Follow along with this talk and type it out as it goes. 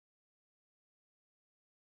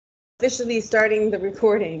Officially starting the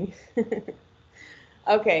recording.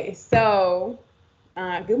 Okay, so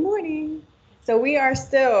good morning. So we are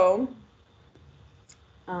still,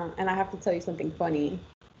 and I have to tell you something funny,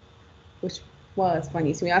 which was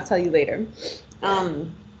funny to me. I'll tell you later.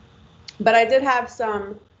 But I did have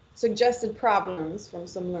some suggested problems from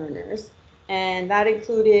some learners, and that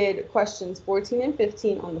included questions 14 and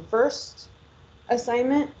 15 on the first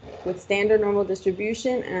assignment with standard normal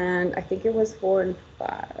distribution, and I think it was 4 and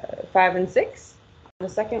 5 and 6 on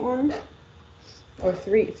the second one, or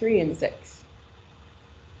 3 and 6.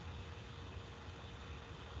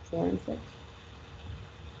 4 and 6.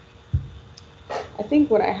 I think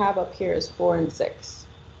what I have up here is 4 and 6,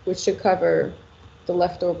 which should cover the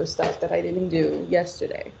leftover stuff that I didn't do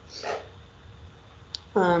yesterday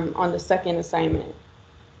on the second assignment.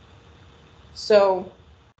 So,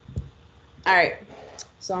 all right,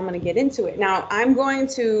 so I'm going to get into it. Now, I'm going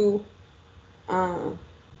to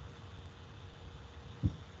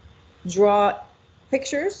draw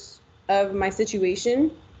pictures of my situation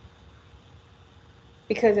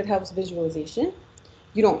because it helps visualization.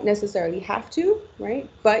 You don't necessarily have to, right?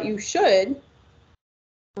 But you should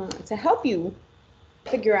to help you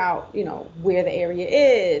figure out, where the area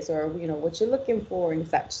is, or, what you're looking for and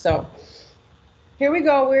such. So here we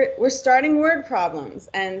go. We're starting word problems.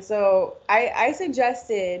 And so I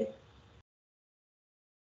suggested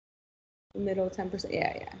the middle 10%.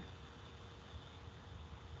 Yeah.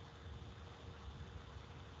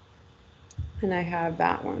 And I have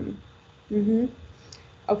that one.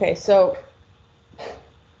 Okay, so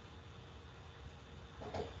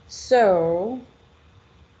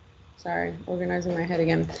sorry, organizing my head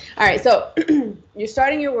again. All right, so you're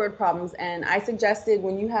starting your word problems, and I suggested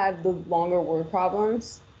when you have the longer word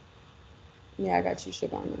problems, yeah, I got you,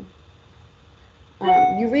 Shagana.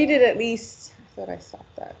 You read it at least, I thought I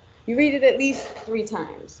stopped that. You read it at least 3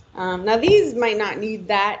 times. Now these might not need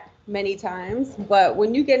that many times, but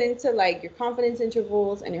when you get into like your confidence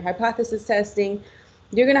intervals and your hypothesis testing,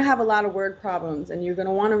 you're gonna have a lot of word problems, and you're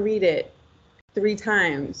gonna wanna read it 3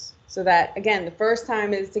 times. So that, again, the first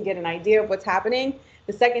time is to get an idea of what's happening.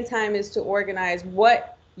 The second time is to organize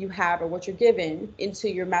what you have or what you're given into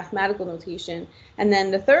your mathematical notation. And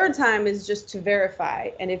then the third time is just to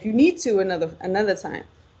verify. And if you need to, another time.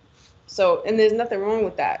 So, and there's nothing wrong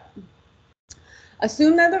with that.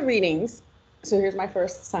 Assume that the readings, so here's my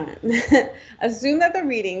first time. Assume that the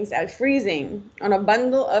readings at freezing on a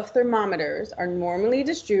bundle of thermometers are normally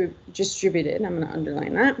distributed, I'm going to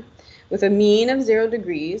underline that, with a mean of 0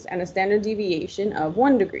 degrees and a standard deviation of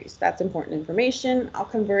 1 degree. So that's important information. I'll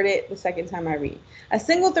convert it the second time I read. A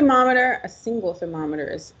single thermometer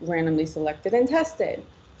is randomly selected and tested.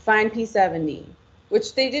 Find P70,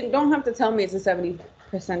 which they don't have to tell me it's a 70th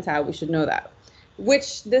percentile. We should know that.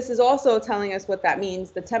 Which this is also telling us what that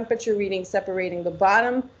means. The temperature reading separating the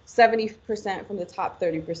bottom 70% from the top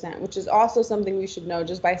 30%, which is also something we should know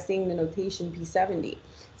just by seeing the notation P70.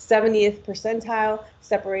 70th percentile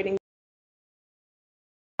separating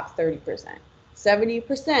 30%,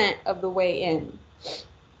 70% of the way in.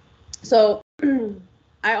 So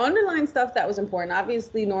I underlined stuff that was important.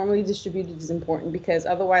 Obviously, normally distributed is important because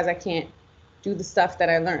otherwise I can't do the stuff that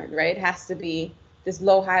I learned, right? It has to be this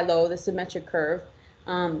low, high, low, the symmetric curve.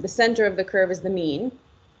 The center of the curve is the mean,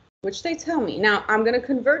 which they tell me. Now, I'm going to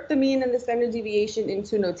convert the mean and the standard deviation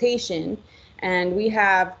into notation. And we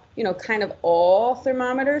have, kind of all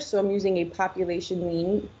thermometers. So I'm using a population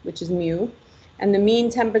mean, which is mu. And the mean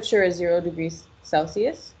temperature is 0 degrees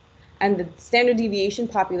Celsius. And the standard deviation,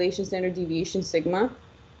 population standard deviation, sigma,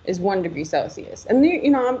 is 1 degree Celsius. And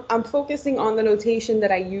I'm focusing on the notation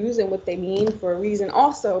that I use and what they mean for a reason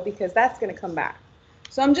also, because that's going to come back.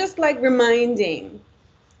 So I'm just like reminding.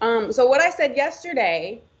 So what I said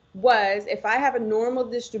yesterday was if I have a normal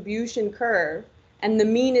distribution curve and the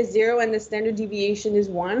mean is 0 and the standard deviation is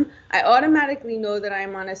 1, I automatically know that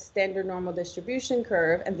I'm on a standard normal distribution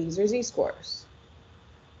curve, and these are z-scores.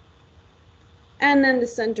 And then the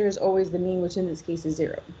center is always the mean, which in this case is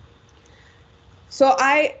 0. So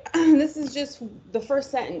this is just the first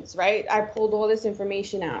sentence, right? I pulled all this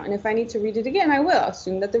information out, and if I need to read it again, I will.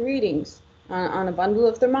 Assume that the readings on a bundle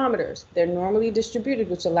of thermometers, they're normally distributed,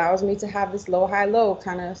 which allows me to have this low, high, low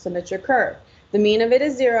kind of symmetric curve. The mean of it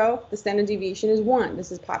is 0, the standard deviation is 1.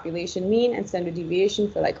 This is population mean and standard deviation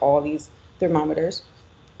for like all these thermometers.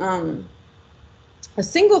 A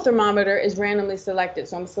single thermometer is randomly selected,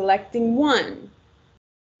 so I'm selecting 1.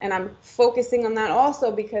 And I'm focusing on that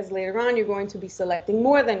also because later on you're going to be selecting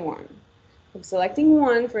more than 1. I'm selecting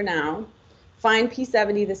 1 for now. Find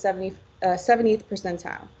P70, the 70th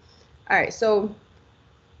percentile. All right, so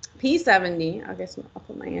P70, I guess I'll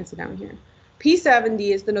put my answer down here.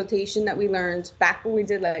 P70 is the notation that we learned back when we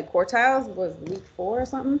did like quartiles, was week 4 or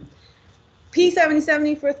something.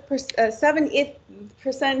 P70, 70th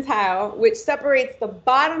percentile, which separates the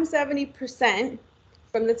bottom 70%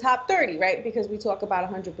 from the top 30, right? Because we talk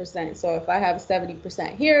about 100%. So if I have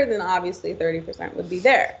 70% here, then obviously 30% would be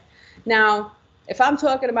there. Now, if I'm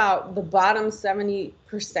talking about the bottom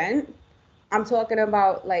 70%, I'm talking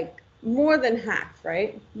about like more than half,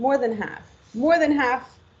 right? More than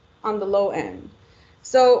half on the low end.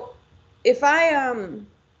 So if I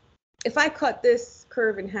cut this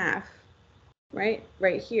curve in half, right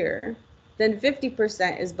here, then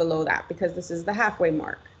 50% is below that because this is the halfway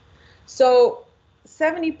mark. So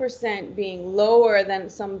 70% being lower than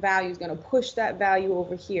some value is going to push that value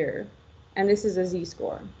over here, and this is a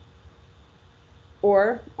z-score,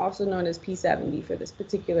 or also known as P70 for this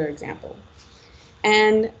particular example.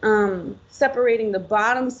 And separating the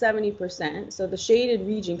bottom 70%, so the shaded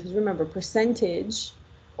region, because remember, percentage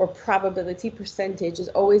or probability percentage is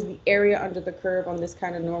always the area under the curve on this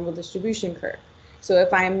kind of normal distribution curve. So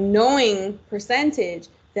if I'm knowing percentage,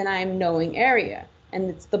 then I'm knowing area. And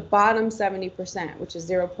it's the bottom 70%, which is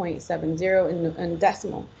 0.70 in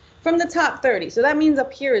decimal, from the top 30. So that means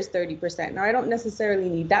up here is 30%. Now, I don't necessarily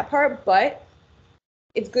need that part, but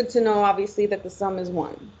it's good to know, obviously, that the sum is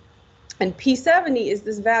 1. And P70 is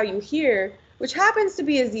this value here, which happens to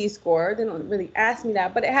be a z-score. They don't really ask me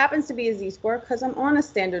that, but it happens to be a z-score because I'm on a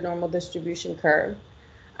standard normal distribution curve.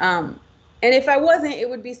 And if I wasn't, it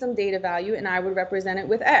would be some data value, and I would represent it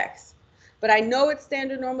with x. But I know it's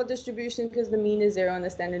standard normal distribution because the mean is 0 and the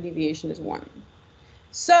standard deviation is 1.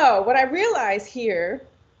 So what I realize here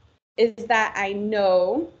is that I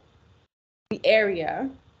know the area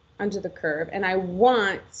under the curve, and I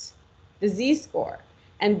want the z-score.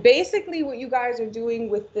 And basically what you guys are doing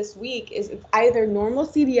with this week is either normal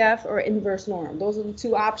CDF or inverse norm. Those are the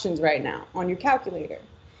two options right now on your calculator.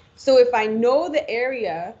 So if I know the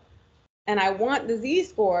area and I want the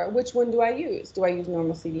z-score, which one do I use? Do I use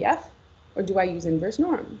normal CDF or do I use inverse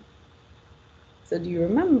norm? So do you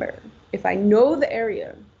remember? If I know the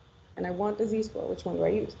area and I want the z-score, which one do I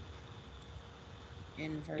use?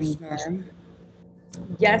 Inverse norm.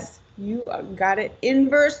 Yes, you got it.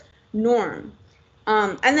 Inverse norm.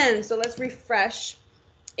 And then, so let's refresh.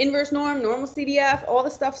 Inverse norm, normal CDF, all the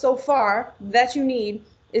stuff so far that you need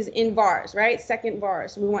is in vars, right? Second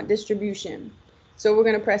vars. We want distribution. So we're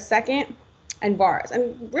going to press second and vars.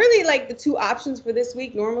 And really, like, the two options for this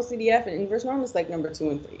week, normal CDF and inverse norm, is like number 2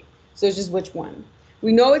 and 3. So it's just which one.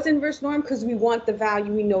 We know it's inverse norm because we want the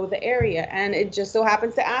value, we know the area. And it just so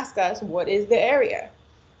happens to ask us, what is the area?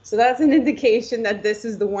 So that's an indication that this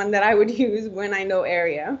is the one that I would use when I know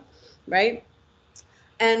area, right?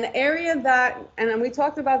 And the area that, and we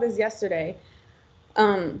talked about this yesterday,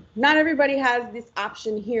 not everybody has this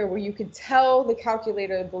option here where you could tell the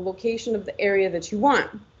calculator the location of the area that you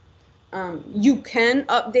want. You can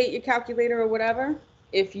update your calculator or whatever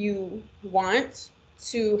if you want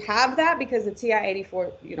to have that, because the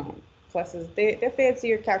TI-84, pluses, they're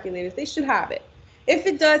fancier calculators. They should have it. If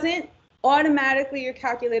it doesn't, automatically your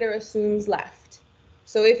calculator assumes left.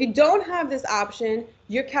 So if you don't have this option,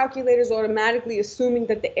 your calculator is automatically assuming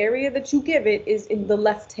that the area that you give it is in the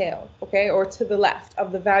left tail, okay, or to the left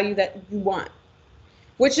of the value that you want,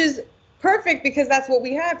 which is perfect because that's what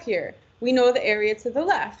we have here. We know the area to the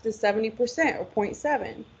left is 70% or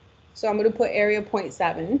 0.7. So I'm going to put area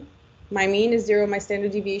 0.7. My mean is 0. My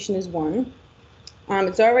standard deviation is 1.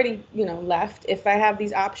 It's already, left. If I have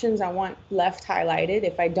these options, I want left highlighted.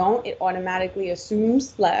 If I don't, it automatically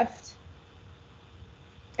assumes left.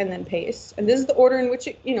 And then paste. And this is the order in which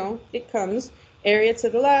it comes. Area to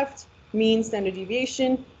the left, mean, standard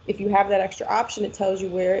deviation. If you have that extra option, it tells you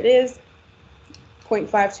where it is,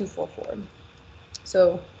 0.5244.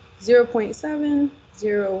 So 0.7,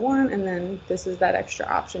 0, 1, and then this is that extra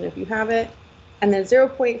option if you have it. And then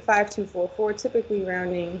 0.5244, typically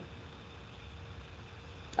rounding.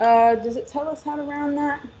 Does it tell us how to round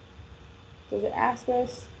that? Does it ask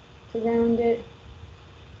us to round it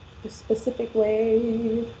a specific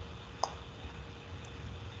way?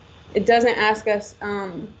 It doesn't ask us,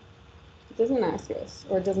 it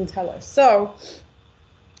doesn't tell us. So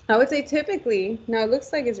I would say typically, now it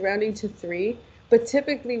looks like it's rounding to 3, but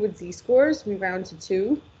typically with z-scores, we round to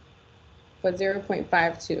 2, but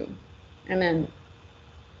 0.52. And then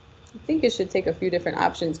I think it should take a few different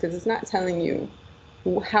options because it's not telling you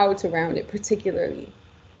how to round it particularly.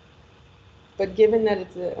 But given that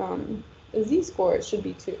it's a z-score, it should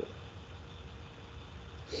be 2.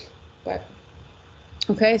 But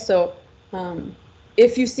okay, so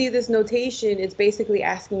if you see this notation, it's basically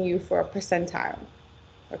asking you for a percentile.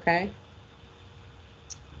 Okay.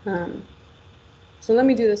 So let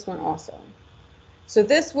me do this one also. So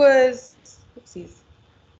this was, oopsies,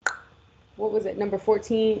 what was it, number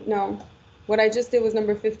 14? No, what I just did was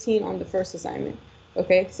number 15 on the first assignment.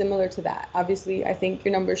 Okay, similar to that. Obviously, I think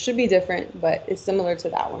your numbers should be different, but it's similar to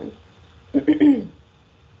that one.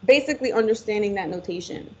 Basically understanding that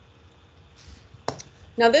notation.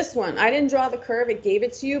 Now this one, I didn't draw the curve, it gave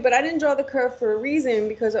it to you, but I didn't draw the curve for a reason,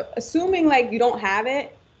 because assuming like you don't have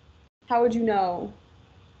it, how would you know?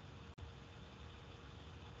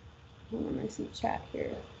 Hold on, I see chat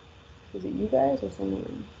here. Is it you guys or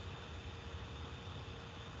someone?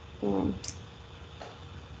 Hold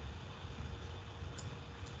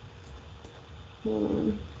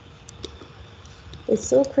on. It's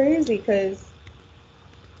so crazy because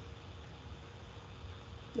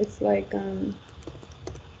it's like okay.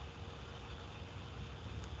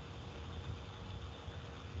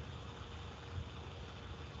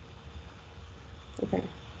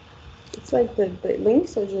 It's like the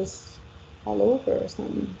links are just all over or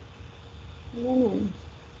something. I don't know.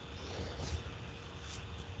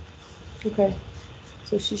 Okay,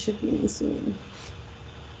 so she should be in soon.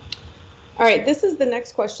 All right, this is the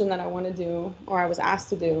next question that I want to do, or I was asked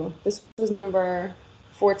to do. This was number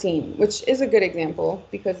 14, which is a good example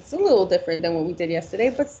because it's a little different than what we did yesterday,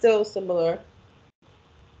 but still similar.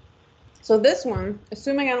 So this one,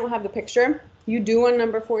 assuming I don't have the picture, you do on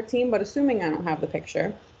number 14, but assuming I don't have the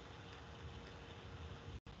picture.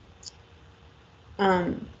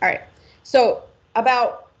 All right, so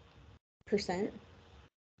about percent.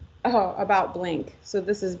 Oh, about blank. So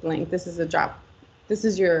this is blank. This is a drop. This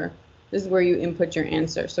is where you input your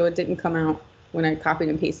answer. So it didn't come out when I copied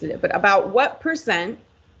and pasted it. But about what percent,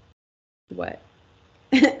 what?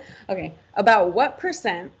 Okay, about what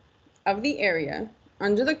percent of the area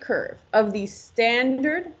under the curve of the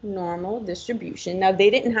standard normal distribution. Now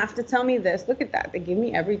they didn't have to tell me this. Look at that. They give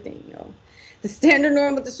me everything, yo. The standard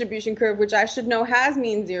normal distribution curve, which I should know has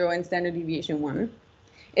mean 0 and standard deviation 1,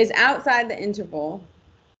 is outside the interval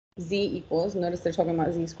z equals, notice they're talking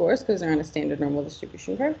about z-scores because they're on a standard normal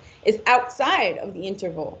distribution curve, is outside of the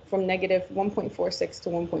interval from negative 1.46 to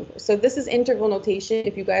 1.4. So this is interval notation.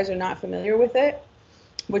 If you guys are not familiar with it,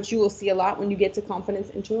 which you will see a lot when you get to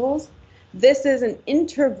confidence intervals, this is an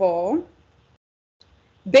interval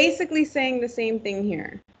basically saying the same thing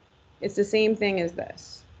here. It's the same thing as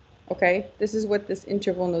this. Okay, this is what this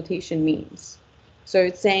interval notation means. So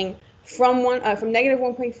it's saying from negative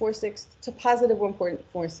 1.46 to positive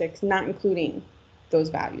 1.46, not including those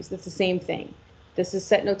values. That's the same thing. This is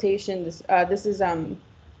set notation. This is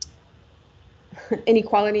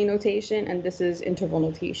inequality notation, and this is interval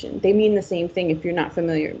notation. They mean the same thing if you're not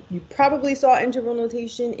familiar. You probably saw interval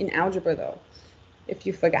notation in algebra though, if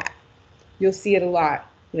you forgot. You'll see it a lot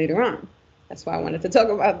later on. That's why I wanted to talk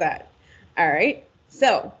about that. All right,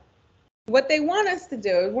 so what they want us to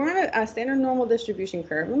do, we're on a standard normal distribution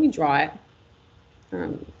curve. Let me draw it.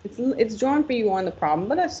 It's drawn for you on the problem,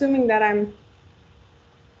 but assuming that I'm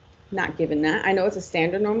not given that, I know it's a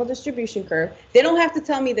standard normal distribution curve. They don't have to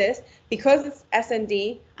tell me this because it's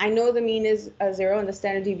SND. I know the mean is 0 and the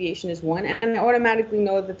standard deviation is 1, and I automatically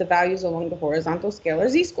know that the values along the horizontal scale are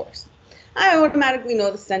z-scores. I automatically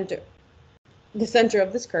know the center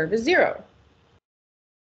of this curve is 0.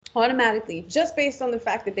 Automatically, just based on the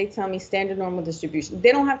fact that they tell me standard normal distribution.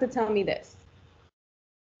 They don't have to tell me this.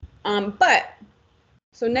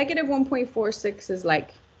 So negative 1.46 is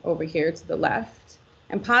like over here to the left,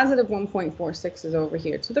 and positive 1.46 is over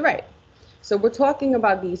here to the right. So we're talking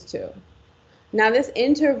about these two. Now this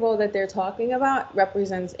interval that they're talking about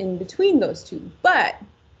represents in between those two, but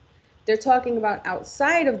they're talking about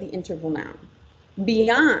outside of the interval now,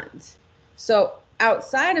 beyond. So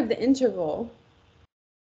outside of the interval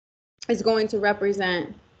is going to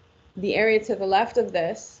represent the area to the left of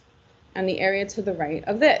this and the area to the right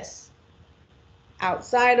of this.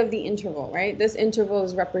 Outside of the interval, right? This interval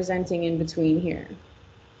is representing in between here.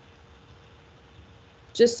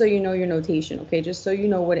 Just so you know your notation, okay? Just so you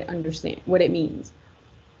know what it means.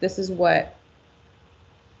 This is what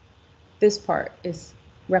this part is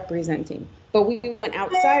representing. But we went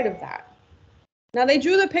outside of that. Now they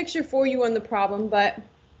drew the picture for you on the problem, but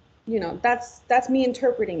you know, that's me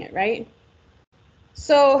interpreting it, right?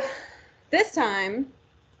 So this time,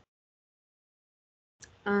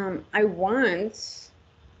 I want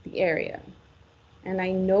the area, and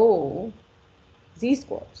I know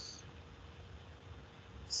z-scores.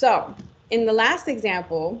 So in the last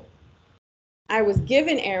example, I was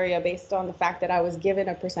given area based on the fact that I was given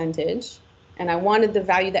a percentage, and I wanted the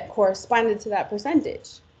value that corresponded to that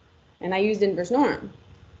percentage, and I used inverse norm.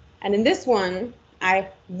 And in this one, I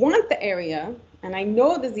want the area, and I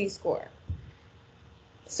know the z-score.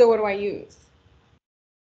 So what do I use?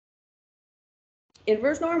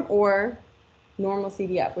 inverse norm or normal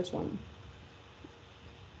CDF? Which one?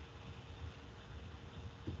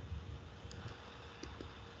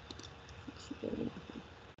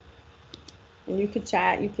 And you could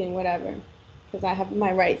chat, you can whatever, because I have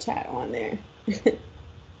my right chat on there.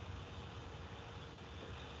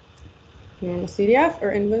 Normal CDF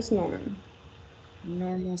or inverse norm?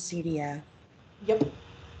 Normal CDF. Yep.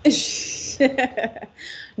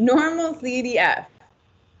 Normal CDF.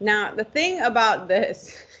 Now, the thing about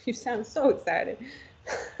this, you sound so excited.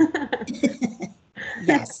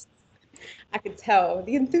 Yes. I could tell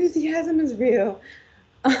the enthusiasm is real.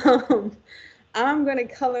 I'm going to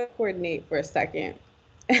color coordinate for a second.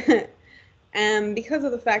 And because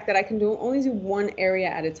of the fact that I can only do one area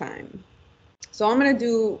at a time. So I'm going to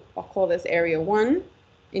do, I'll call this area 1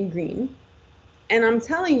 in green. And I'm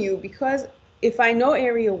telling you, because if I know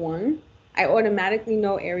area 1, I automatically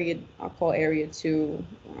know area, I'll call area 2,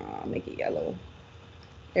 I'll make it yellow,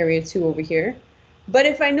 area 2 over here. But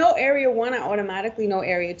if I know area 1, I automatically know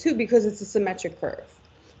area 2 because it's a symmetric curve.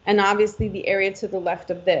 And obviously the area to the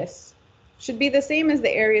left of this should be the same as the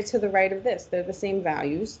area to the right of this. They're the same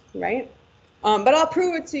values, right? But I'll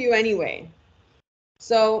prove it to you anyway.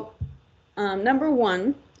 So number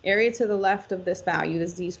 1, area to the left of this value,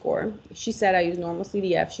 this z-score. She said I use normal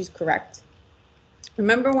CDF. She's correct.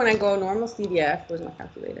 Remember when I go normal CDF, where's my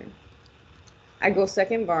calculator? I go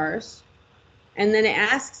second bars, and then it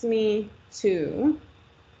asks me to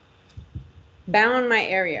bound my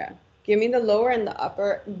area. Give me the lower and the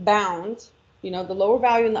upper bound, you know, the lower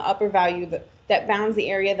value and the upper value that bounds the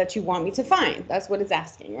area that you want me to find. That's what it's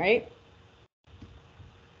asking, right?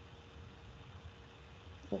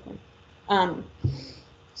 Okay.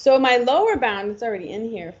 So my lower bound is already in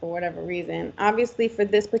here for whatever reason. Obviously for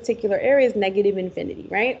this particular area is negative infinity,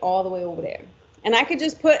 right? All the way over there. And I could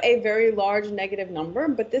just put a very large negative number,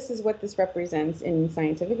 but this is what this represents in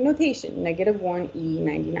scientific notation,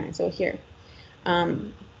 -1e99. So here,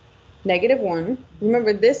 -1.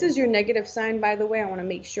 Remember, this is your negative sign, by the way. I want to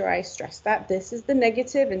make sure I stress that. This is the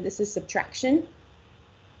negative and this is subtraction.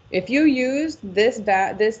 If you use this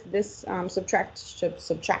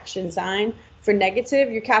subtraction sign for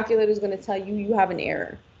negative, your calculator is going to tell you you have an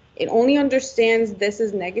error. It only understands this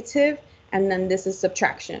is negative and then this is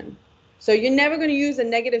subtraction. So you're never going to use a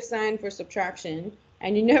negative sign for subtraction,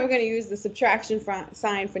 and you're never going to use the subtraction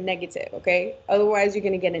sign for negative, okay? Otherwise, you're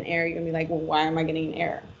going to get an error. You're going to be like, well, why am I getting an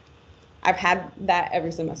error? I've had that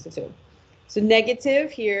every semester too. So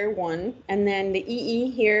negative here, 1, and then the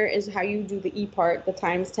EE here is how you do the E part, the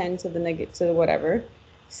times 10 to the negative, to the whatever.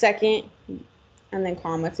 Second, and then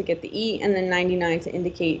comma to get the E, and then 99 to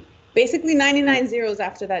indicate, basically 99 zeros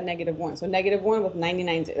after that -1. So -1 with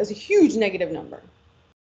 99 zeros. That's a huge negative number.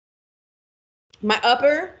 My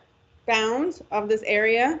upper bound of this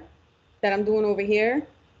area that I'm doing over here,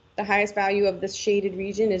 the highest value of this shaded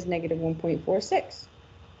region is -1.46.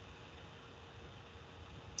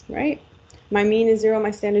 Right? My mean is 0,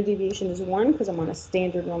 my standard deviation is 1 because I'm on a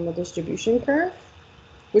standard normal distribution curve,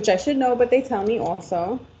 which I should know, but they tell me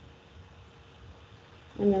also.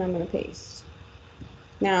 And then I'm going to paste.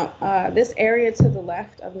 Now, this area to the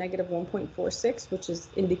left of -1.46, which is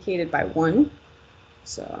indicated by 1.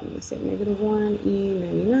 So I'm going to say -1,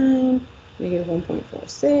 E99,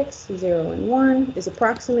 -1.46, 0 and 1 is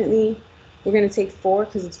approximately, we're going to take 4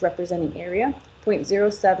 because it's representing area,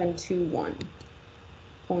 0.0721.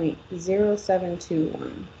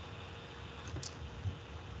 0.0721.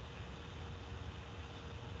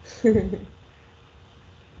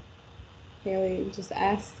 Haley just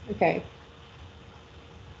asked. Okay.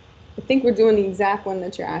 I think we're doing the exact one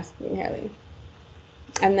that you're asking, Haley.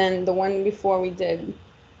 And then the one before we did,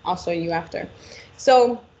 I'll show you after.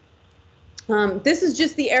 So this is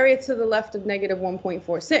just the area to the left of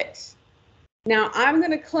 -1.46. Now I'm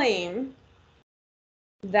going to claim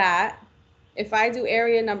that if I do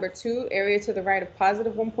area number 2, area to the right of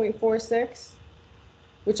 +1.46,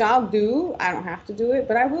 which I'll do, I don't have to do it,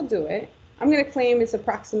 but I will do it. I'm going to claim it's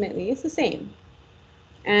approximately, it's the same.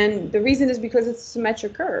 And the reason is because it's a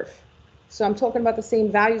symmetric curve. So I'm talking about the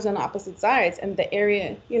same values on opposite sides, and the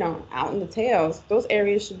area, you know, out in the tails, those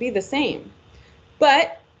areas should be the same.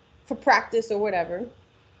 But for practice or whatever,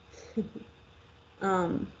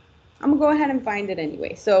 I'm going to go ahead and find it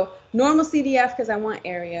anyway. So normal CDF because I want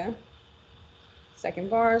area. Second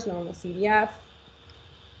bars, normal CDF.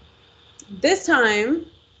 This time,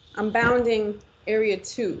 I'm bounding area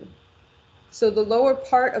 2. So the lower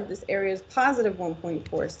part of this area is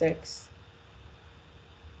 +1.46.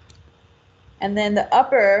 And then the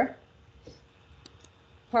upper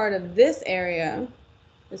part of this area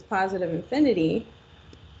is positive infinity,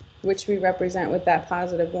 which we represent with that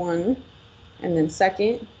 +1. and then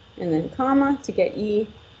second, and then comma to get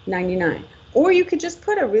E99. Or you could just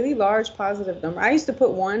put a really large positive number. I used to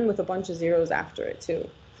put 1 with a bunch of zeros after it too.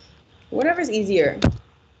 Whatever's easier,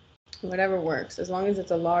 whatever works, as long as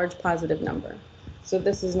it's a large positive number. So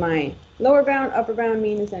this is my lower bound, upper bound,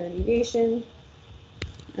 mean and standard deviation,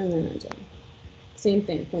 and then a J. Same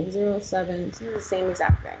thing, 0.07, this is the same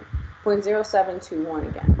exact thing, 0.0721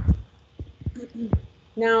 again.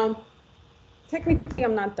 Now, technically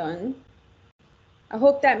I'm not done. I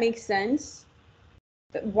hope that makes sense,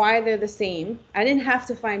 why they're the same. I didn't have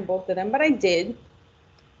to find both of them, but I did.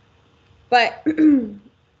 But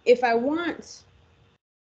if I want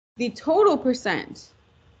the total percent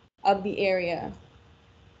of the area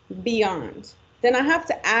beyond, then I have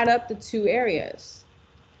to add up the two areas.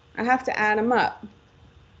 I have to add them up.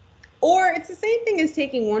 Or it's the same thing as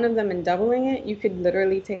taking one of them and doubling it. You could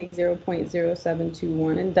literally take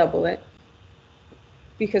 0.0721 and double it,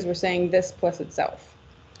 because we're saying this plus itself.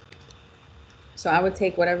 So I would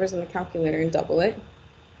take whatever's in the calculator and double it.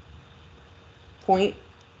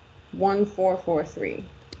 0.1443.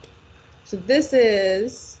 So this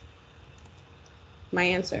is my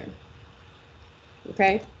answer.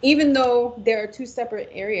 Okay? Even though there are two separate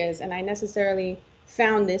areas and I necessarily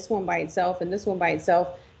found this one by itself and this one by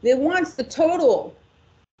itself, it wants the total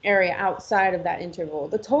area outside of that interval,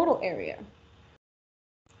 the total area.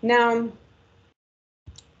 Now,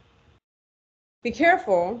 be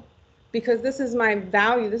careful, because this is my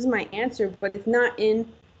value, this is my answer, but it's not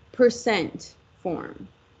in percent form.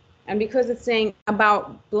 And because it's saying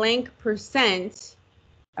about blank percent,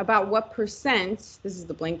 about what percent, this is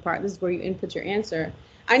the blank part, this is where you input your answer,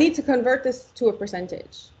 I need to convert this to a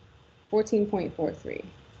percentage, 14.43,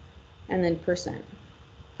 and then percent.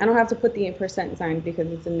 I don't have to put the percent sign because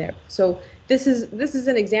it's in there. So this is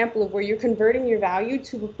an example of where you're converting your value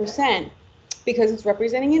to a percent, because it's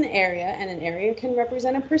representing an area, and an area can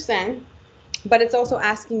represent a percent, but it's also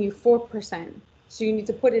asking you for percent. So you need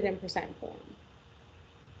to put it in percent form.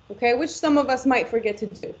 Okay, which some of us might forget to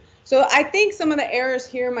do. So I think some of the errors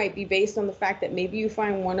here might be based on the fact that maybe you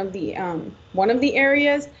find one of the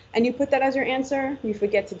areas and you put that as your answer, you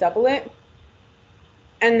forget to double it,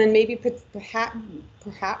 and then maybe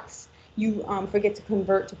perhaps you forget to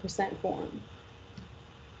convert to percent form.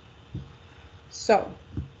 So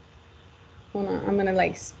hold on, I'm gonna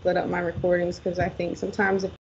like split up my recordings, because I think sometimes if